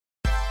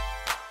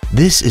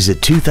This is a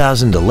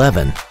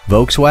 2011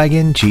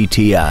 Volkswagen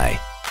GTI.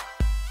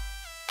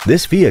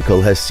 This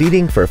vehicle has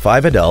seating for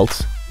 5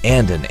 adults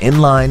and an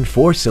inline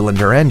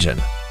 4-cylinder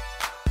engine.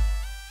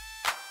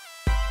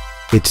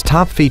 Its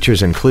top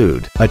features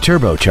include a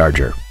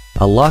turbocharger,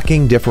 a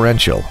locking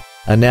differential,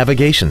 a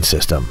navigation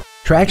system,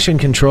 traction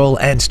control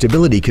and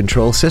stability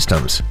control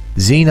systems,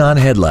 xenon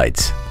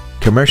headlights,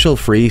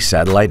 commercial-free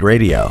satellite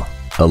radio,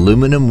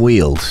 aluminum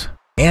wheels,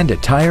 and a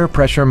tire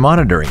pressure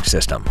monitoring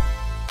system.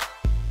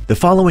 The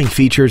following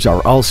features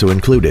are also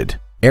included: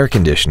 air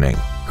conditioning,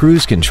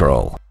 cruise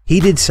control,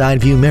 heated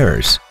side view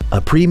mirrors, a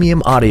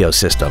premium audio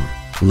system,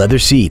 leather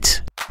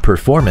seats,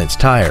 performance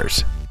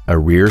tires, a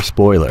rear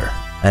spoiler,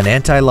 an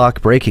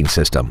anti-lock braking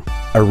system,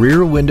 a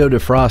rear window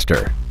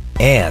defroster,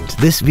 and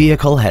this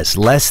vehicle has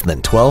less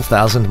than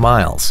 12,000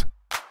 miles.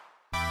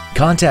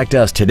 Contact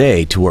us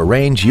today to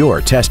arrange your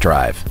test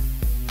drive.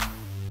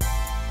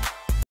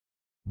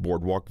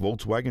 Boardwalk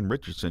Volkswagen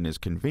Richardson is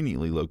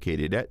conveniently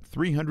located at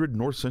 300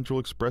 North Central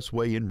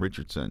Expressway in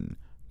Richardson.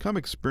 Come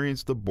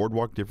experience the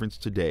Boardwalk difference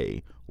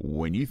today.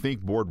 When you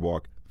think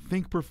Boardwalk,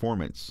 think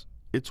performance.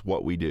 It's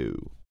what we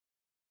do.